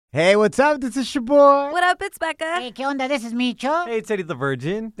Hey, what's up? This is your boy. What up? It's Becca. Hey, ¿qué onda? This is Micho. Hey, it's Eddie the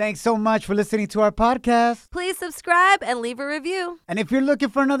Virgin. Thanks so much for listening to our podcast. Please subscribe and leave a review. And if you're looking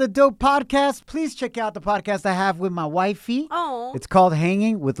for another dope podcast, please check out the podcast I have with my wifey. Oh. It's called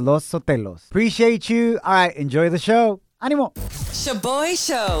Hanging with Los Sotelos. Appreciate you. All right, enjoy the show. Animo. Shaboy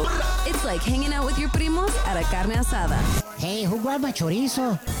Show. It's like hanging out with your primos at a carne asada. Hey, who grabbed my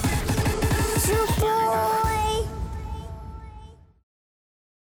chorizo?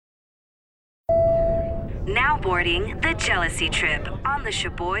 Now boarding the jealousy trip on the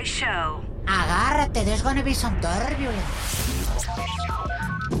Shaboy Show. Agárrate, there's gonna be some turbulence.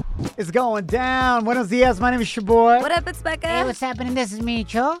 It's going down. Buenos dias. My name is your boy. What up? It's Becca. Hey, what's happening? This is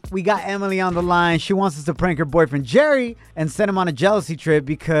Micho. We got Emily on the line. She wants us to prank her boyfriend Jerry and send him on a jealousy trip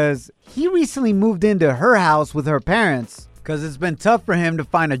because he recently moved into her house with her parents because it's been tough for him to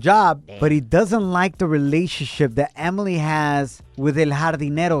find a job, but he doesn't like the relationship that Emily has with El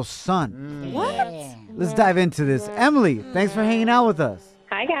Jardinero's son. What? Let's dive into this. Emily, thanks for hanging out with us.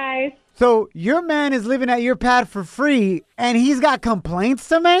 Hi, guys. So your man is living at your pad for free and he's got complaints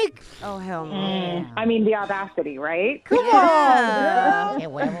to make? Oh, hell no. I mean, the audacity, right? Come on. Que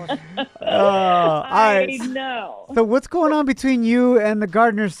huevos. All I right. know. So what's going on between you and the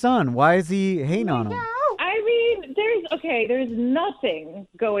gardener's son? Why is he hating on him? I mean, there's nothing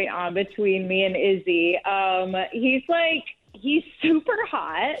going on between me and Izzy. He's super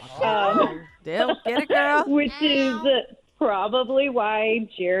hot, Damn, get it, girl. which is probably why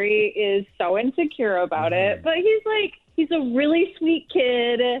Jerry is so insecure about it. But he's a really sweet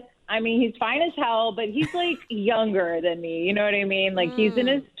kid. I mean, he's fine as hell, but he's younger than me. You know what I mean? He's in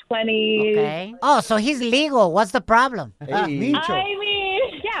his 20s. Okay. Oh, so he's legal. What's the problem? Hey, Micho. I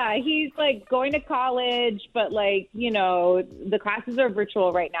mean, yeah, he's going to college, but the classes are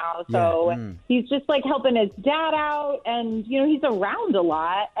virtual right now. So he's just helping his dad out and, he's around a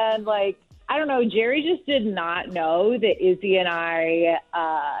lot. And I don't know, Jerry just did not know that Izzy and I,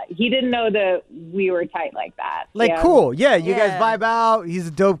 he didn't know that we were tight like that. Cool. Yeah, you guys Yeah. vibe out. He's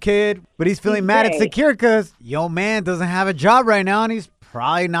a dope kid, but he's feeling mad and great. secure because yo man doesn't have a job right now and he's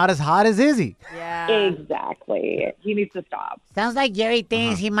probably not as hot as Izzy. Yeah. Exactly. He needs to stop. Sounds like Jerry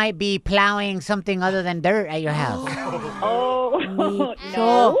thinks he might be plowing something other than dirt at your house. Oh,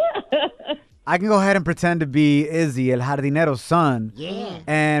 no. I can go ahead and pretend to be Izzy, El Jardinero's son, Yeah.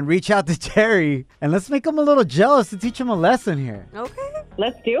 and reach out to Jerry and let's make him a little jealous to teach him a lesson here. Okay.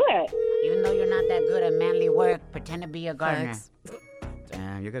 Let's do it. Even though you're not that good at manly work, pretend to be a gardener. Thanks.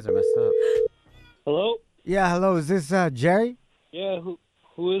 Damn, you guys are messed up. Hello? Yeah, hello. Is this Jerry? Yeah, who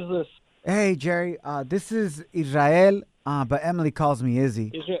is this? Hey, Jerry. This is Israel, but Emily calls me Izzy.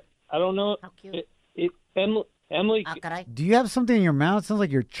 Is it? I don't know. How cute. Emily? Ah, caray. Do you have something in your mouth? Sounds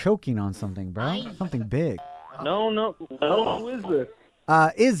like you're choking on something, bro. Something big. No. Who is this?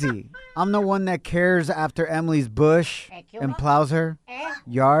 Izzy. I'm the one that cares after Emily's bush and plows her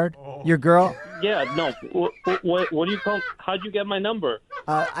yard. Your girl. Yeah, no. What do you call? How'd you get my number?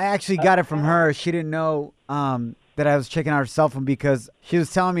 I actually got it from her. She didn't know that I was checking out her cell phone because she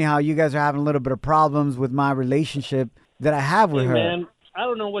was telling me how you guys are having a little bit of problems with my relationship that I have with Hey, her. man, I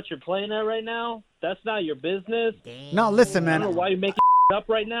don't know what you're playing at right now. That's not your business. No, listen, I man. don't know why you're making up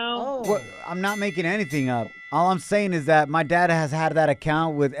right now. What, I'm not making anything up. All I'm saying is that my dad has had that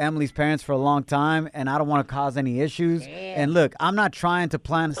account with Emily's parents for a long time, and I don't want to cause any issues. And look, I'm not trying to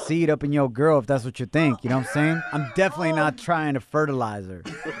plant a seed up in your girl if that's what you think. You know what I'm saying? I'm definitely not trying to fertilize her.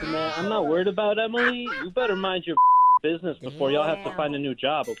 Listen, man, I'm not worried about Emily. You better mind your business before y'all have to find a new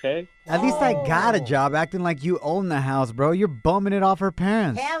job, okay? At least I got a job acting like you own the house, bro. You're bumming it off her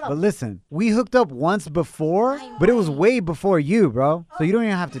parents. But listen, we hooked up once before, but it was way before you, bro. So you don't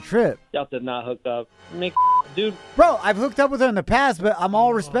even have to trip. Y'all did not hook up. Dude, Bro, I've hooked up with her in the past, but I'm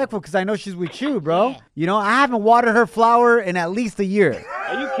all respectful because I know she's with you, bro. You know, I haven't watered her flower in at least a year.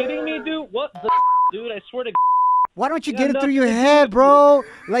 are you kidding me, dude? What the dude? I swear to Why don't you Yeah, get it through nothing your to do head, with bro?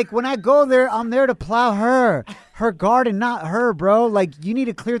 Like, when I go there, I'm there to plow her garden, not her, bro. Like, you need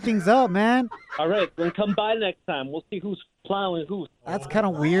to clear things up, man. All right, then come by next time. We'll see who's plowing who. That's kind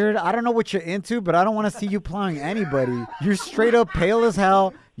of weird. I don't know what you're into, but I don't want to see you plowing anybody. You're straight up pale as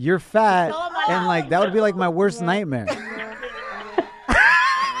hell. You're fat. And, like, that would be, like, my worst nightmare.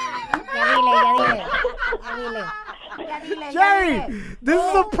 Jerry, this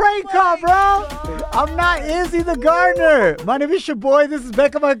is a prank call, bro. I'm not Izzy the gardener. My name is your boy. This is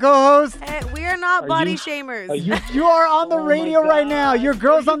Becca, my co-host. Hey, we are not body shamers. Are you? You are on the Oh, my radio right God. now. Your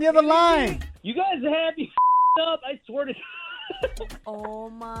girl's on the other line. You guys have me up. I swear to. Oh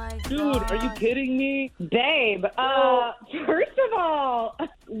my god. Dude, are you kidding me? Babe, first of all,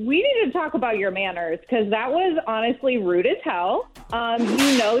 we need to talk about your manners because that was honestly rude as hell.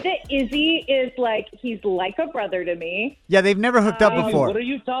 You know that Izzy is he's like a brother to me. Yeah, they've never hooked up Dude, before. what are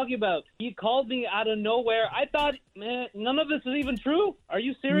you talking about? He called me out of nowhere. I thought, man, none of this is even true. Are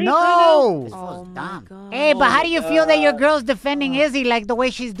you serious? No. Oh my god. Hey, but how do you feel that your girl's defending Izzy like the way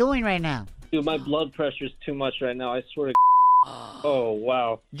she's doing right now? Dude, my blood pressure's too much right now. I swear to Oh,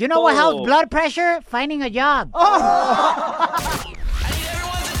 wow. You know what helps blood pressure? Finding a job.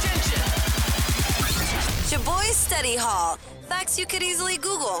 Shaboy Study Hall. Facts you could easily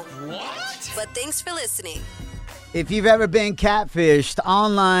Google. What? But thanks for listening. If you've ever been catfished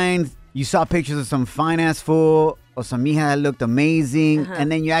online, you saw pictures of some fine-ass fool or some mija that looked amazing,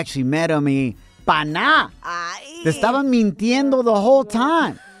 and then you actually met him y pana. Te estaban mintiendo the whole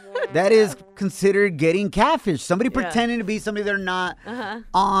time. That is considered getting catfished. Somebody pretending to be somebody they're not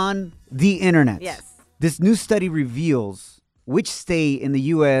on the internet. Yes. This new study reveals which state in the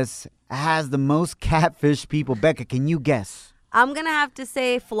U.S. has the most catfish people. Becca, can you guess? I'm gonna have to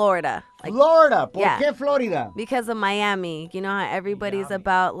say Florida. Florida. ¿Por yeah. qué Florida? Because of Miami. You know how everybody's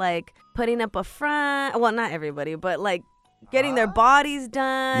about putting up a front. Well, not everybody, but getting their bodies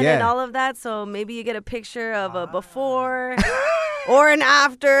done and all of that. So maybe you get a picture of a before or an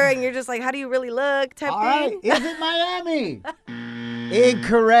after, and you're just like, how do you really look type thing. Is it Miami?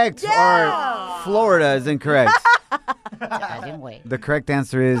 Incorrect. Or Florida is incorrect. The correct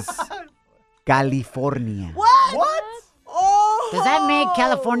answer is California. What? Oh. Does that make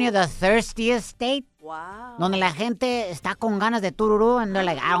California the thirstiest state? Wow. Donde la gente está con ganas de tururú and they're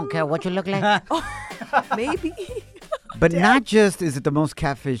like, I don't care what you look like. Maybe. But not just is it the most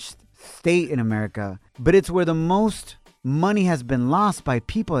catfished state in America, but it's where the most money has been lost by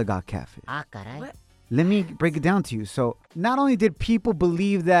people that got catfished. Ah, caray. Let me break it down to you. So not only did people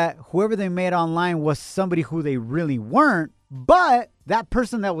believe that whoever they met online was somebody who they really weren't, but that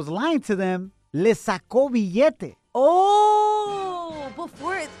person that was lying to them le sacó billete. Oh,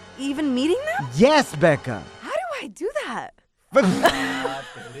 before even meeting them? Yes, Becca. How do I do that?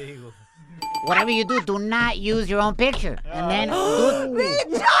 Whatever you do not use your own picture. And then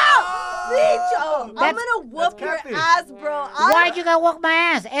Bicho! I'm gonna whoop your ass, bro. Why'd you gotta whoop my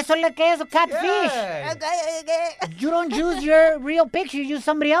ass? Eso es lo que es a catfish. You don't use your real picture, you use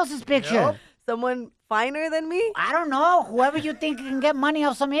somebody else's picture. Someone finer than me? I don't know. Whoever you think can get money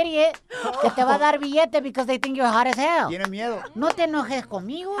off some idiot que te va a dar billete because they think you're hot as hell. Tiene miedo. No te enojes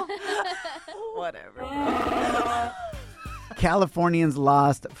conmigo. Whatever. Californians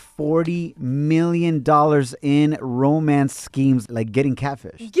lost $40 million in romance schemes like getting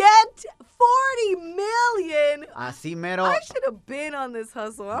catfish. Get 40 million. Así mero. I should have been on this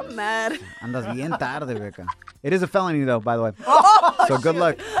hustle. I'm mad. Andas bien tarde, Becca. It is a felony, though, by the way. So good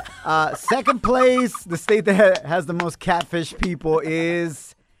luck. Second place, the state that has the most catfish people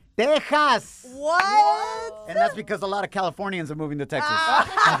is Texas. What? And that's because a lot of Californians are moving to Texas.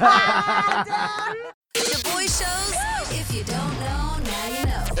 The boy shows. If you don't know, now you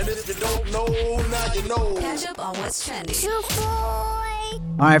know. And if you don't know, now you know. Catch up on what's trending.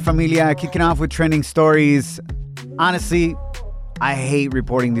 All right, familia, kicking off with trending stories. Honestly, I hate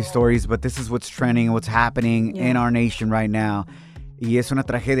reporting these stories, but this is what's trending and what's happening in our nation right now. Y es una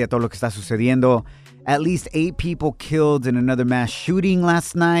tragedia todo lo que está sucediendo. At least 8 people killed in another mass shooting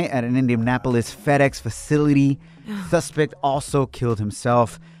last night at an Indianapolis FedEx facility. Suspect also killed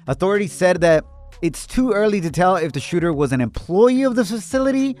himself. Authorities said that it's too early to tell if the shooter was an employee of the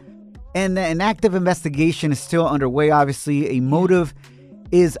facility, and an active investigation is still underway. Obviously, a motive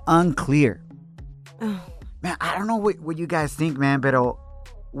is unclear. Man, I don't know what you guys think, man, but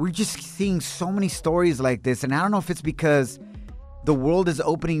we're just seeing so many stories like this, and I don't know if it's because the world is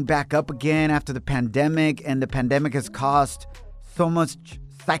opening back up again after the pandemic, and the pandemic has caused so much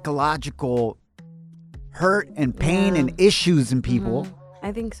psychological hurt and pain and issues in people.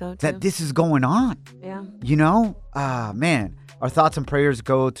 I think so, too. That this is going on. Yeah. You know? Man. Our thoughts and prayers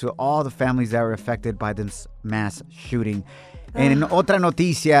go to all the families that were affected by this mass shooting. And in otra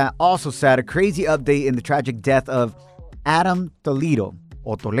noticia, also sad, a crazy update in the tragic death of Adam Toledo,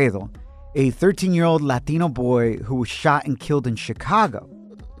 a 13-year-old Latino boy who was shot and killed in Chicago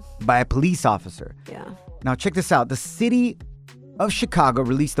by a police officer. Yeah. Now, check this out. The city of Chicago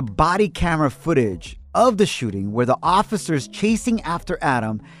released the body camera footage of the shooting where the officer is chasing after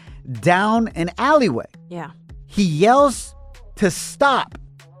Adam down an alleyway. Yeah. He yells to stop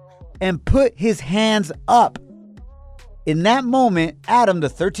and put his hands up. In that moment, Adam, the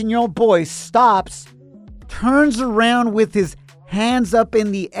 13-year-old boy, stops, turns around with his hands up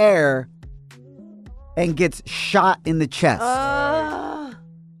in the air, and gets shot in the chest.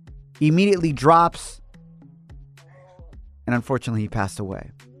 Immediately drops, and unfortunately he passed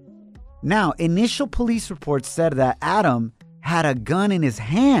away. Now, initial police reports said that Adam had a gun in his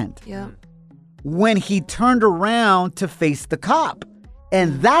hand when he turned around to face the cop.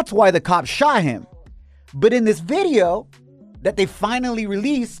 And that's why the cop shot him. But in this video that they finally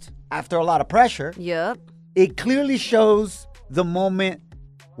released after a lot of pressure, it clearly shows the moment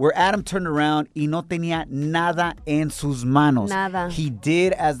where Adam turned around y no tenía nada en sus manos. Nada. He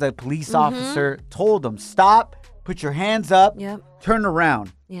did as the police officer told him. Stop, put your hands up, turn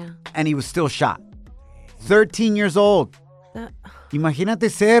around. Yeah. And he was still shot. 13 years old.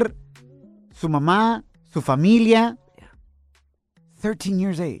 Imagínate ser su mamá, su familia. 13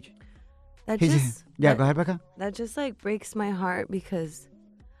 years age. That just, go ahead, Becca. That just like breaks my heart because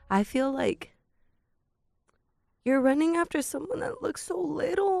I feel like you're running after someone that looks so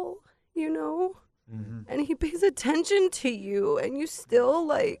little, you know? And he pays attention to you and you still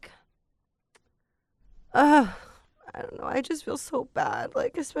like, I don't know. I just feel so bad.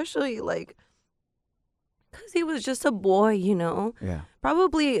 Like, especially like, because he was just a boy, you know? Yeah.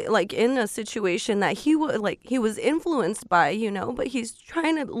 Probably like in a situation that he was influenced by, you know, but he's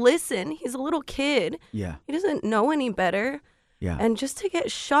trying to listen. He's a little kid. Yeah. He doesn't know any better. Yeah. And just to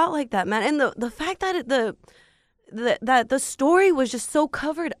get shot like that, man. And the fact that that the story was just so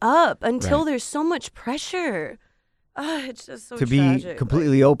covered up until there's so much pressure. It's just so tragic. To be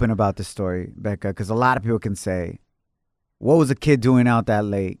completely open about this story, Becca, because a lot of people can say, what was a kid doing out that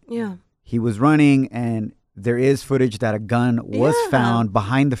late? Yeah. He was running, and there is footage that a gun was found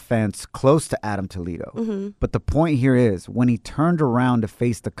behind the fence close to Adam Toledo. But the point here is, when he turned around to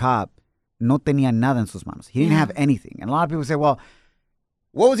face the cop, no tenía nada en sus manos. He didn't have anything. And a lot of people say, well,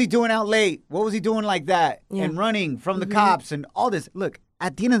 what was he doing out late? What was he doing like that? And running from the cops and all this. Look,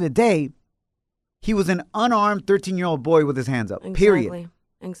 at the end of the day, he was an unarmed 13-year-old boy with his hands up, period.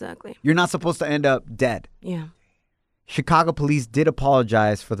 Exactly. You're not supposed to end up dead. Yeah. Chicago police did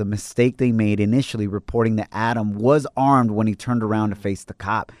apologize for the mistake they made initially reporting that Adam was armed when he turned around to face the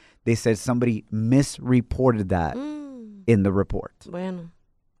cop. They said somebody misreported that in the report. Bueno.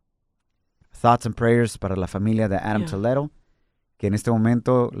 Thoughts and prayers para la familia de Adam Toledo, que en este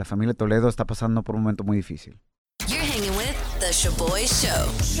momento la familia Toledo está pasando por un momento muy difícil. You're hanging with The Shaboy Show.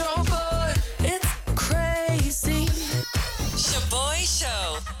 Shaboy, it's crazy. Shaboy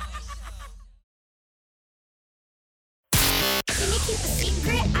Show. Can you keep a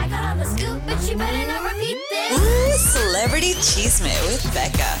secret? I got all the scoop, but you better not repeat this. Ooh, Celebrity Cheesemate with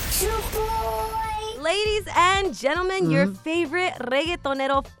Becca. Ladies and gentlemen, your favorite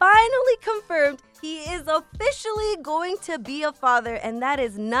reggaetonero finally confirmed he is officially going to be a father, and that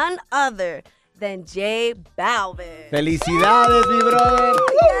is none other than J Balvin. Felicidades, mi brother.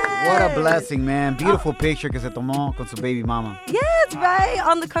 Yes. What a blessing, man. Beautiful picture que se tomó con su baby mama. Yes, right,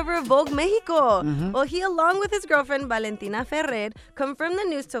 on the cover of Vogue Mexico. Well, he, along with his girlfriend, Valentina Ferrer, confirmed the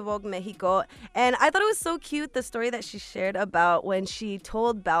news to Vogue Mexico. And I thought it was so cute, the story that she shared about when she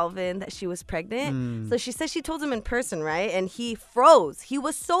told Balvin that she was pregnant. So she said she told him in person, right? And he froze. He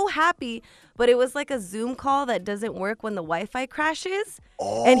was so happy, but it was like a Zoom call that doesn't work when the Wi-Fi crashes.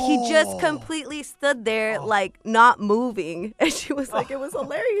 And he just completely stood there, like, not moving. And she was like, it was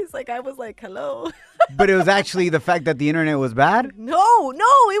hilarious. Like, I was like, hello. But it was actually the fact that the internet was bad? No,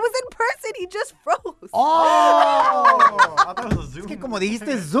 it was in person. He just froze. Oh! I thought it was a Zoom. Es que como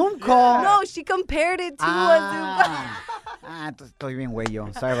dijiste Zoom call. No, she compared it to a Zoom call. Estoy bien güey yo.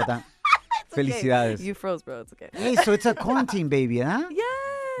 Sorry about that. Okay. Felicidades. You froze, bro. It's okay. Hey, so it's a quarantine baby, huh? Yeah.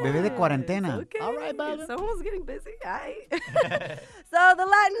 Bebé de cuarentena. Okay. All right, Balvin. Someone's getting busy. All right. So the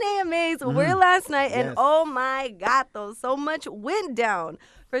Latin AMAs were last night, and oh my gato, so much went down.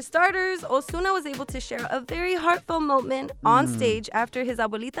 For starters, Ozuna was able to share a very heartfelt moment on stage after his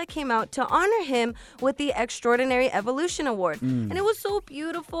abuelita came out to honor him with the Extraordinary Evolution Award. And it was so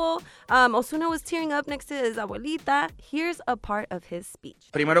beautiful. Ozuna was tearing up next to his abuelita. Here's a part of his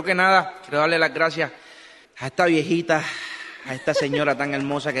speech. Primero que nada, quiero darle las gracias a esta viejita, a esta señora tan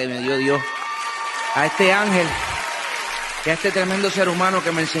hermosa que me dio Dios, a este ángel y a este tremendo ser humano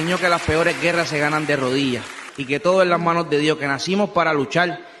que me enseñó que las peores guerras se ganan de rodillas. Y que todo en las manos de Dios, que nacimos para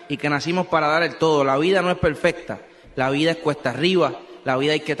luchar y que nacimos para dar el todo. La vida no es perfecta, la vida es cuesta arriba, la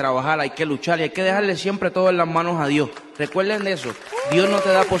vida hay que trabajar, hay que luchar y hay que dejarle siempre todo en las manos a Dios. Recuerden de eso, Dios no te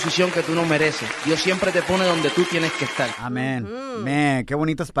da posición que tú no mereces, Dios siempre te pone donde tú tienes que estar. Amén. Man, qué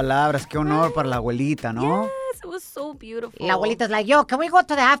bonitas palabras, qué honor para la abuelita, ¿no? It was so beautiful. La abuelita's like, yo, can we go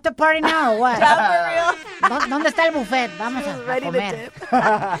to the after party now or what? Yeah, for real. ¿Dónde está el buffet? Vamos a ready to comer. dip.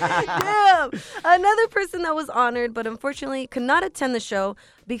 Damn. Another person that was honored but unfortunately could not attend the show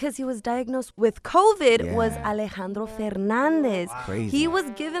because he was diagnosed with COVID was Alejandro Fernandez. Crazy. He was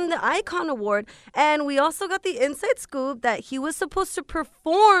given the Icon Award, and we also got the inside scoop that he was supposed to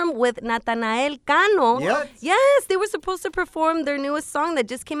perform with Natanael Cano. Yep. Yes, they were supposed to perform their newest song that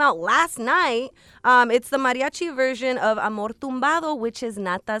just came out last night. It's the mariachi version of Amor Tumbado, which is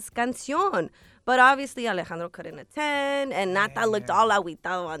Nata's canción. But obviously Alejandro couldn't attend, and Nata looked all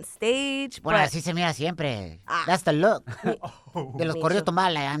agüitado on stage. Bueno, but así se mira siempre. That's the look. De los corridos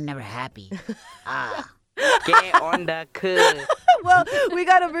tumbados, like, I'm never happy. ¿Qué onda, cool? Well, we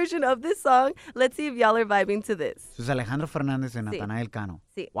got a version of this song. Let's see if y'all are vibing to this. Eso es Alejandro Fernández y Natanael Cano.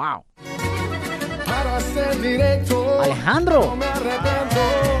 Sí. Wow. Para ser directo, Alejandro. no me arrepiento,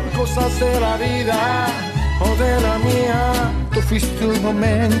 cosas de la vida o de la mía. Tú fuiste un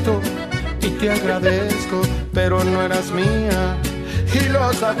momento y te agradezco, pero no eras mía. Y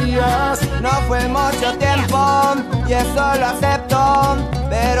lo sabías. No fue mucho tiempo y eso lo acepto,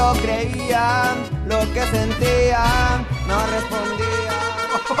 pero creía lo que sentía, no respondía.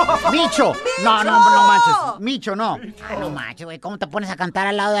 ¡Micho! No manches. Micho, no. Ay, no manches, güey. ¿Cómo te pones a cantar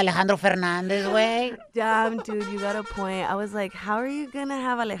al lado de Alejandro Fernández, güey? Damn, dude, you got a point. I was like, how are you gonna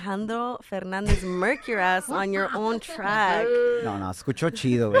have Alejandro Fernández murk your ass on your own track? No, escuchó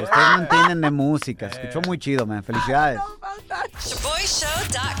chido, güey. Ustedes no entienden de música. Escuchó muy chido, man. Felicidades.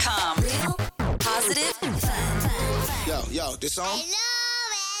 ShaboyShow.com. Real, positive, fun. Yo, this song?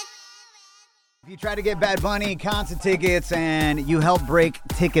 If you try to get Bad Bunny concert tickets and you help break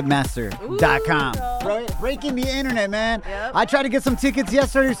Ticketmaster.com. Breaking the internet, man. Yep. I tried to get some tickets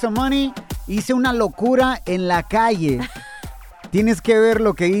yesterday, some money. Hice una locura en la calle. Tienes que ver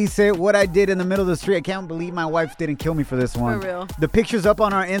lo que hice, what I did in the middle of the street. I can't believe my wife didn't kill me for this one. For real. The picture's up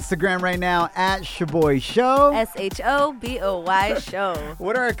on our Instagram right now, at Shaboy Show. SHOBOY show.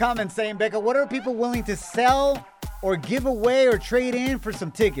 What are our comments saying, Becca? What are people willing to sell or give away or trade in for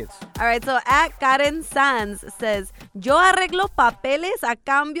some tickets? All right, so at Karen Sanz says, yo arreglo papeles a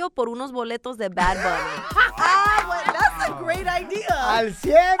cambio por unos boletos de Bad Bunny. That's a great idea. Al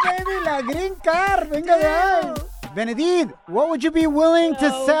 100, baby, la green card. Venga de ahí. Benedict, what would you be willing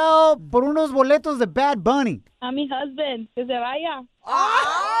to sell por unos boletos de Bad Bunny? A mi husband, que se vaya.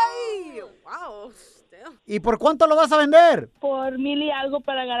 Ay, wow. Damn. ¿Y por cuánto lo vas a vender? Por 1,000 y algo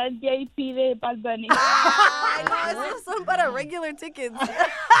para ganar el VIP de Bad Bunny. Ay, no, esos son para regular tickets.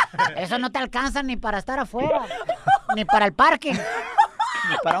 Eso no te alcanza ni para estar afuera, ni para el parque,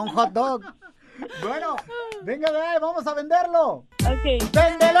 ni para un hot dog. Bueno, venga de ahí, vamos a venderlo. Ok.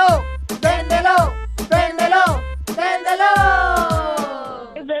 ¡Véndelo! ¡Véndelo! ¡Véndelo! ¡Véndelo!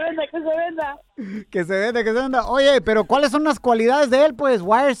 Que se venda, que se venda. Que se venda, que se venda. Oye, pero ¿cuáles son las cualidades de él, pues?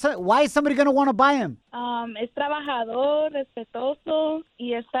 Why is somebody gonna want to buy him? Es trabajador, respetuoso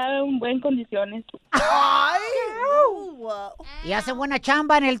y está en buenas condiciones. Ay, ¿Y hace buena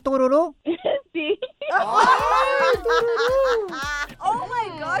chamba en el tururú? Sí. Oh my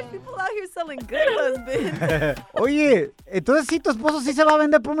gosh, people out here selling good husbands. Oye, entonces sí, tu esposo sí se va a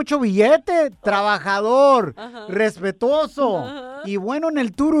vender por mucho billete. Trabajador, respetuoso y bueno en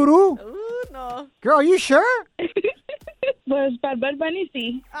el tururú. No. Girl, are you sure? Pues para Bad Bunny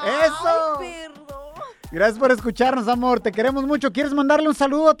sí. ¡Eso! Ay, perdón. Gracias por escucharnos, amor. Te queremos mucho. ¿Quieres mandarle un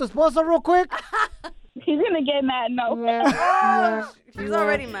saludo a tu esposo real quick? He's gonna get mad, no. She's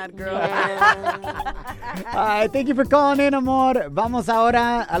already mad, girl. Thank you for calling in, amor. Vamos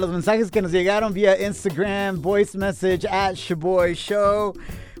ahora a los mensajes que nos llegaron via Instagram, voice message at Shaboy Show.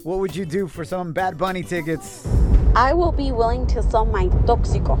 What would you do for some Bad Bunny tickets? I will be willing to sell my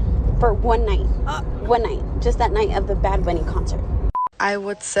Toxico for one night. One night. Just that night of the Bad Bunny concert. I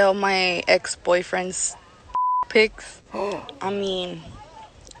would sell my ex-boyfriend's pics. I mean,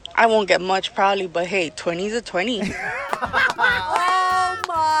 I won't get much probably, but hey, 20's a 20. Oh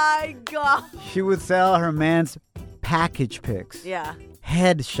my God. She would sell her man's package pics. Yeah.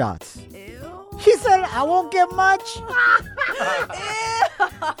 Headshots. Ew. She said, I won't get much.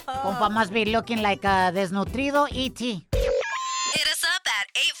 Compa must be looking like a desnutrido E.T. Hit us up at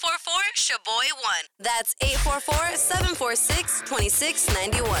 844-SHABOY1. That's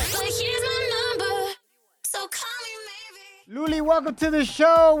 844-746-2691. But here's my number, so call me maybe. Luli, welcome to the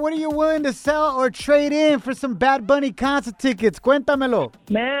show. What are you willing to sell or trade in for some Bad Bunny concert tickets? Cuéntamelo.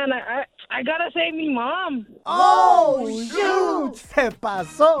 Man, I gotta say mi mom. Oh, shoot. Se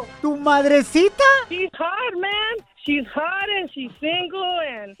pasó. ¿Tu madrecita? She's hot, man. She's hot and she's single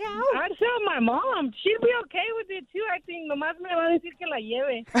and I'd sell my mom. She'd be okay with it too, I think. Nomás me va a decir que la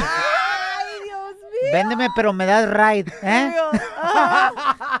lleve. Ay, Dios Véndeme, pero me das ride, ¿eh?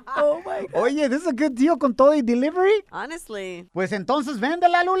 Oh my God. Oye, this is a good deal con todo y delivery. Honestly. Pues entonces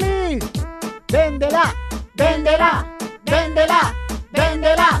véndela, Luli. Véndela, véndela, véndela,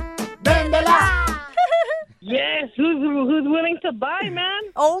 véndela, véndela. Yes, who's willing to buy, man?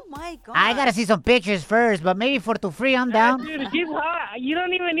 Oh my God. I gotta see some pictures first, but maybe for too free, I'm down. Dude, she's hot. You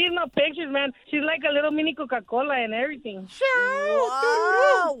don't even need no pictures, man. She's like a little mini Coca-Cola and everything.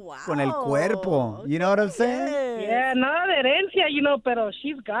 Wow. Con el cuerpo. You know what I'm saying? Yeah, nada de herencia, pero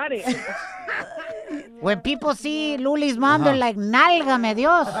she's got it. When people see Luli's mom, they're like, nálgame,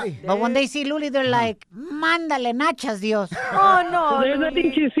 Dios. But when they see Luli, they're like, mándale nachas, Dios. Oh, no. There's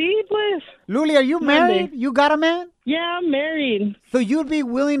nothing to see, pues. Luli, are you married? You got a man? Yeah, I'm married. So you'd be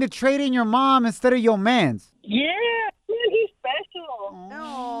willing to trade in your mom instead of your man's? Yeah, man, he's special.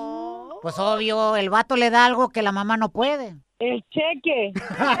 No. Pues obvio, el vato le da algo que la mamá no puede. El cheque.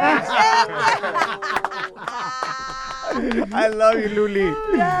 I love you, Luli.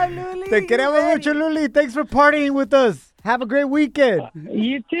 Te queremos mucho, Luli. Thanks for partying with us. Have a great weekend.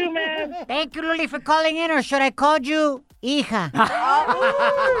 You too, man. Thank you, Luli, for calling in, or should I call you hija? A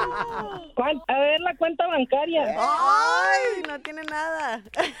ver la cuenta bancaria. Ay, no tiene nada.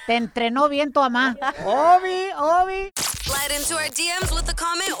 Te entrenó bien tu mamá. Obi. Slide into our DMs with a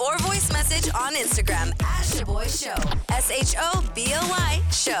comment or voice message on Instagram at Shaboy Show. SHOBOY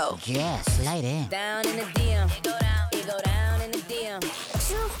Show. Yes, slide in. Down in the DM. You go down in the DM.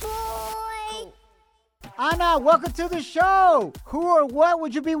 Anna, welcome to the show. Who or what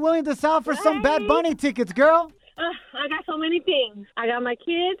would you be willing to sell for some Bad Bunny tickets, girl? I got so many things. I got my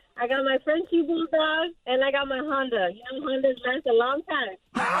kids, I got my Frenchie Bulldog, and I got my Honda. You know, Hondas last a long time.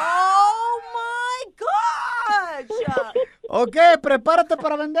 Oh, my gosh. Okay, prepárate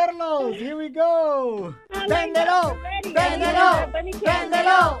para venderlos. Here we go. Véndelo, véndelo,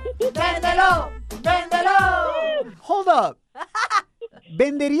 véndelo, véndelo, véndelo. Hold up.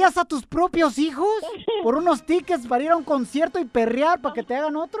 ¿Venderías a tus propios hijos por unos tickets para ir a un concierto y perrear para que te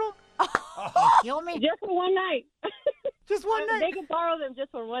hagan otro? Just for one night. Just one night. They can borrow them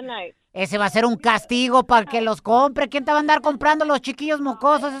just for one night. Ese va a ser un castigo para que los compre. ¿Quién te va a andar comprando los chiquillos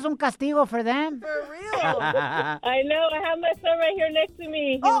mocosos? Es un castigo for them. For real. I know. I have my son right here next to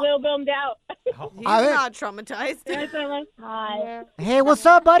me. He's a little bummed out. He's not traumatized. Hi. Hey, what's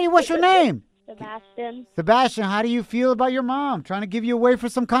up, buddy? What's your name? Sebastian. Sebastian, how do you feel about your mom trying to give you away for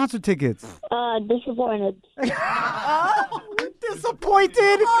some concert tickets? Disappointed.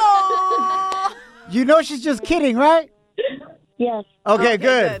 Disappointed? You know she's just kidding, right? Yes. Okay,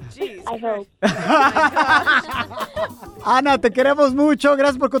 good. Jeez. I hope. Ana, te queremos mucho.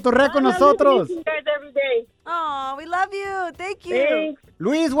 Gracias por cotorrear con nosotros. You guys every day. Oh, we love you. Thank you. Thanks.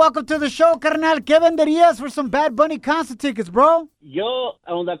 Luis, welcome to the show, carnal. ¿Qué venderías for some Bad Bunny concert tickets, bro? Yo,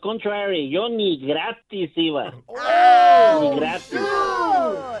 on the contrary, yo ni gratis iba. Ni gratis.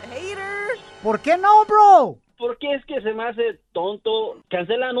 Hater. ¿Por qué no, bro? Porque es que se me hace tonto.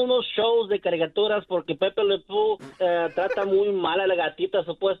 Cancelan unos shows de caricaturas porque Pepe Le Pew trata muy mal a la gatita,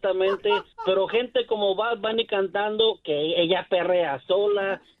 supuestamente. Pero gente como Bad Bunny cantando que ella perrea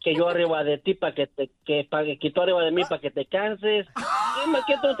sola, que yo arriba de ti para que tú arriba de mí para que te canses.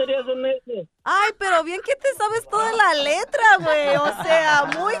 ¿Qué tonterías son esas? Ay, pero bien que te sabes toda la letra, güey. O sea,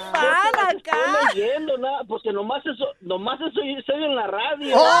 muy fan acá. Estoy leyendo nada, porque nomás eso soy en la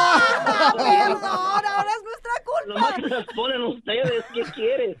radio. Perdón, ahora es nuestra culpa. Nomás se las ponen ustedes, ¿qué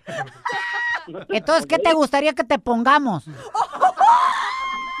quieres? Entonces, ¿qué te gustaría que te pongamos?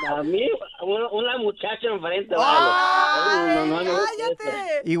 A mí, una muchacha enfrente. ¡Cállate!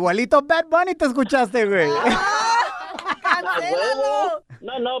 Igualito Bad Bunny te escuchaste, güey. ¡Cancélalo!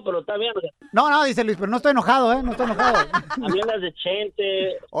 No, pero está bien. No, dice Luis, pero no estoy enojado, ¿eh? No estoy enojado. A mí las de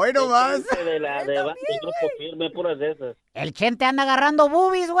Chente. Hoy nomás. De Grupo Firme, puras de esas. El Chente anda agarrando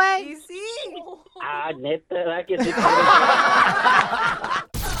boobies, güey. Y sí. Ah, neta, ¿verdad que sí?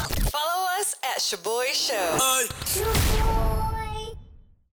 Follow us at Shaboy Show.